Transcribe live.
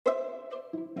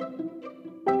The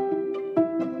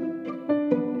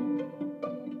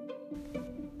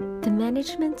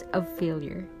management of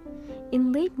failure.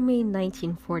 In late May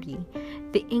 1940,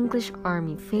 the English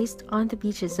army faced on the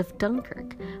beaches of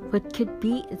Dunkirk what could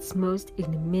be its most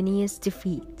ignominious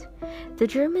defeat. The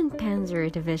German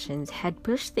panzer divisions had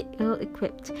pushed the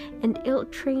ill-equipped and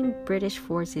ill-trained British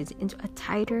forces into a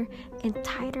tighter and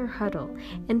tighter huddle,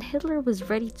 and Hitler was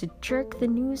ready to jerk the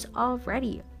noose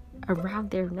already around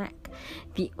their neck.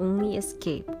 The only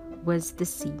escape was the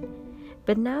sea.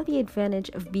 But now the advantage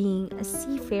of being a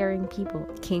seafaring people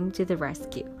came to the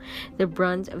rescue. The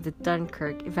brunt of the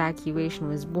Dunkirk evacuation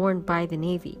was borne by the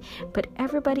Navy, but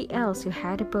everybody else who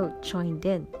had a boat joined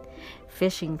in.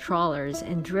 Fishing trawlers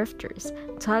and drifters,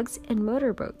 tugs and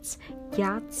motorboats,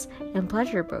 yachts and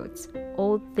pleasure boats,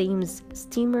 old Thames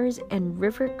steamers and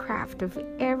river craft of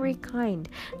every kind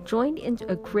joined into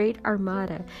a great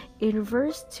armada in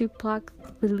reverse to pluck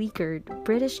beleaguered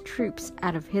British troops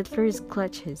out of Hitler's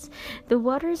clutches. The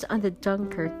waters on the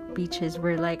Dunkirk beaches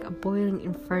were like a boiling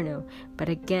inferno, but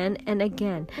again and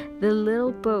again the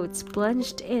little boats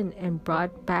plunged in and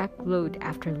brought back load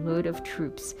after load of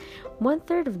troops.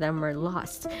 1/3 of them were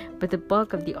lost, but the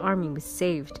bulk of the army was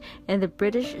saved, and the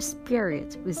British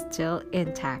spirit was still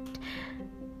intact.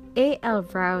 A. L.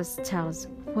 Rouse tells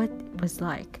what it was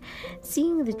like,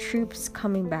 seeing the troops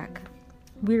coming back.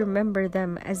 We remember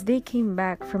them as they came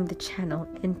back from the Channel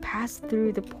and passed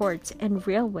through the ports and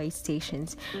railway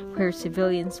stations, where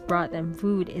civilians brought them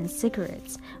food and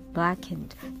cigarettes,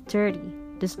 blackened, dirty,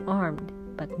 disarmed,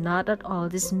 but not at all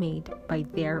dismayed by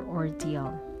their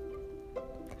ordeal.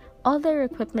 All their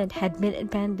equipment had been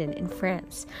abandoned in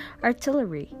France: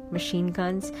 artillery, machine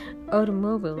guns,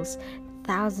 automobiles,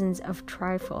 thousands of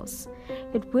trifles.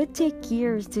 It would take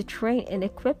years to train and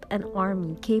equip an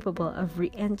army capable of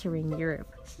re-entering Europe.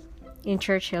 In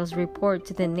Churchill's report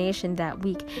to the nation that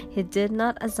week, he did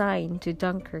not assign to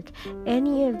Dunkirk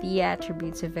any of the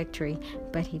attributes of victory,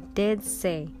 but he did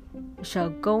say, "We shall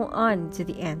go on to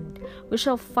the end. We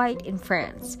shall fight in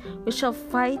France. We shall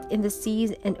fight in the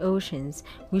seas and oceans.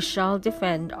 We shall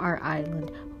defend our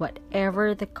island,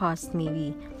 whatever the cost may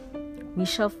be. We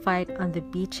shall fight on the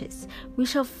beaches. We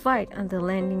shall fight on the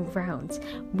landing grounds.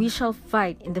 We shall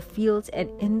fight in the fields and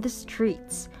in the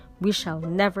streets. We shall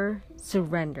never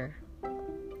surrender."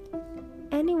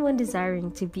 Anyone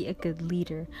desiring to be a good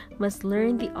leader must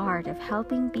learn the art of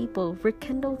helping people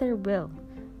rekindle their will.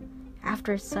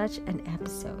 After such an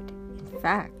episode, in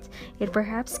fact, it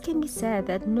perhaps can be said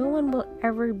that no one will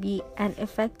ever be an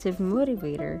effective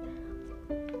motivator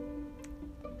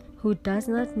who does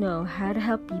not know how to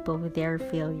help people with their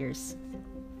failures.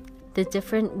 The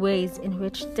different ways in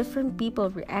which different people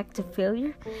react to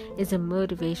failure is a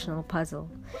motivational puzzle.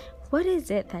 What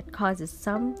is it that causes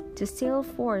some to sail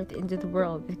forth into the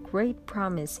world with great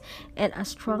promise and a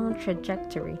strong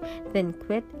trajectory, then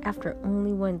quit after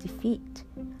only one defeat?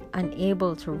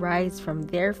 Unable to rise from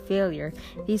their failure,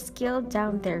 they scale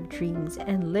down their dreams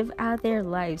and live out their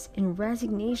lives in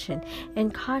resignation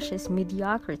and cautious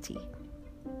mediocrity.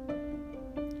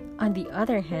 On the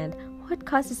other hand, what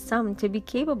causes some to be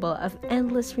capable of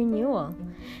endless renewal?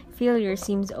 Failure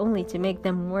seems only to make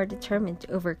them more determined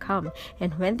to overcome,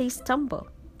 and when they stumble,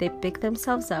 they pick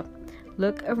themselves up,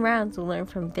 look around to learn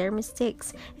from their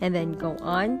mistakes, and then go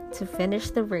on to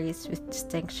finish the race with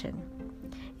distinction.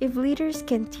 If leaders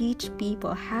can teach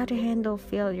people how to handle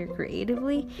failure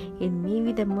creatively, it may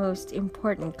be the most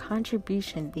important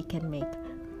contribution they can make.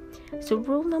 So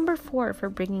rule number 4 for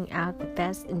bringing out the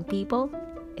best in people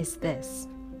is this: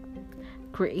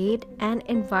 create an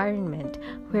environment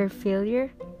where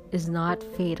failure is not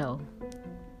fatal.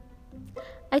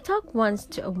 I talked once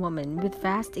to a woman with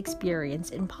vast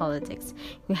experience in politics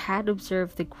who had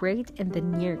observed the great and the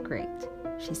near great.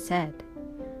 She said,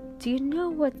 "Do you know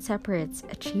what separates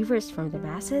achievers from the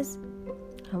masses?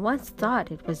 I once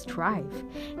thought it was drive,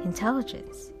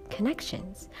 intelligence,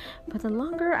 connections, but the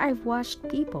longer I've watched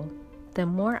people, the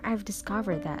more I've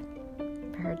discovered that,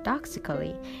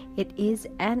 paradoxically, it is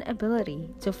an ability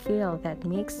to fail that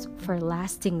makes for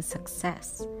lasting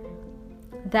success."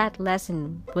 That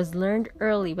lesson was learned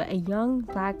early by a young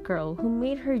black girl who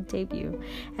made her debut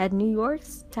at New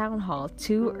York's town hall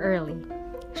too early.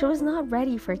 She was not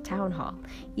ready for town hall,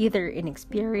 either in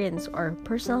experience or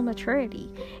personal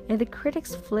maturity, and the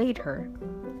critics flayed her.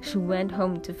 She went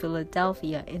home to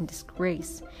Philadelphia in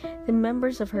disgrace. The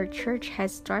members of her church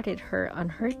had started her on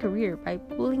her career by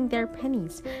pooling their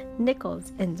pennies,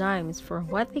 nickels, and dimes for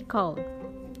what they called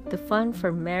the Fund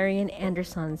for Marian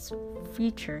Anderson's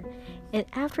Future, and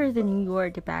after the New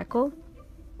York debacle,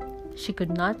 she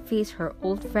could not face her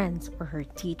old friends or her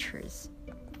teachers.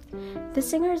 The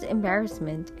singer's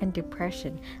embarrassment and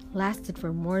depression lasted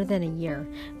for more than a year,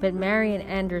 but Marian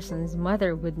Anderson's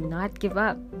mother would not give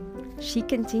up. She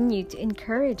continued to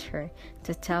encourage her,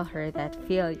 to tell her that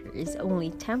failure is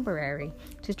only temporary,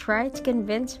 to try to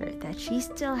convince her that she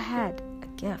still had a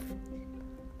gift.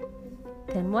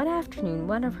 Then one afternoon,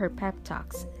 one of her pep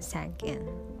talks sank in.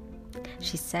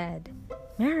 She said,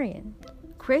 "Marian,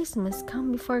 grace must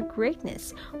come before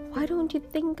greatness. Why don't you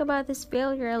think about this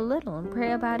failure a little and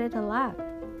pray about it aloud?"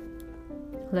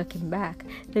 Looking back,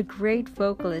 the great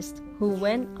vocalist, who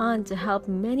went on to help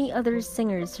many other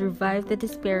singers survive the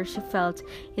despair she felt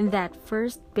in that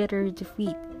first bitter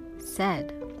defeat,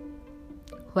 said,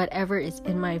 "Whatever is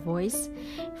in my voice,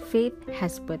 faith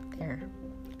has put there.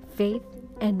 Faith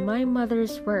and my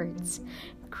mother's words,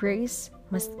 grace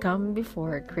must come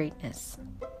before greatness."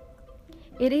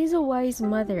 It is a wise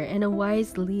mother and a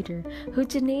wise leader who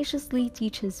tenaciously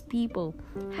teaches people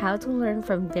how to learn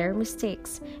from their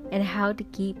mistakes and how to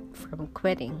keep from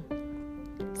quitting.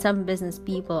 Some business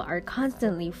people are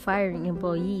constantly firing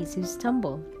employees who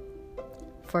stumble,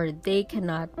 for they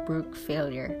cannot brook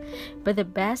failure. But the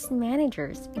best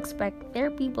managers expect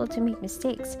their people to make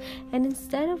mistakes, and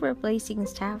instead of replacing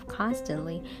staff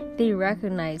constantly, they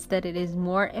recognize that it is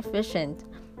more efficient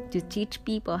to teach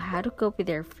people how to cope with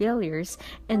their failures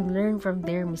and learn from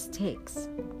their mistakes.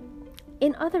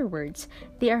 In other words,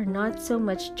 they are not so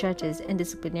much judges and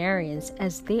disciplinarians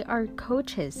as they are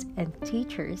coaches and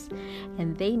teachers,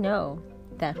 and they know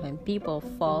that when people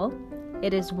fall,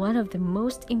 it is one of the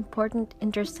most important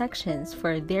intersections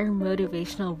for their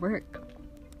motivational work.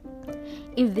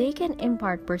 If they can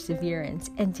impart perseverance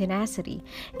and tenacity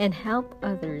and help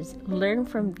others learn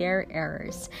from their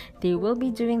errors, they will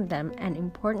be doing them an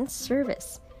important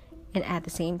service and at the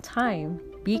same time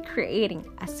be creating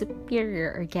a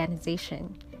superior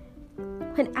organization.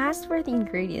 When asked for the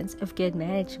ingredients of good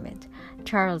management,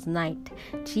 Charles Knight,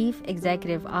 Chief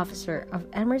Executive Officer of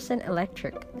Emerson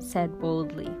Electric, said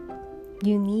boldly,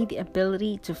 "You need the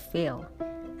ability to fail."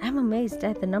 I'm amazed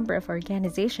at the number of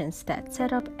organizations that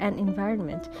set up an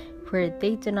environment where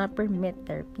they do not permit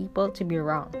their people to be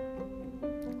wrong.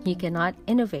 You cannot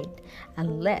innovate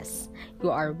unless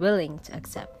you are willing to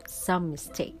accept some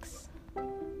mistakes.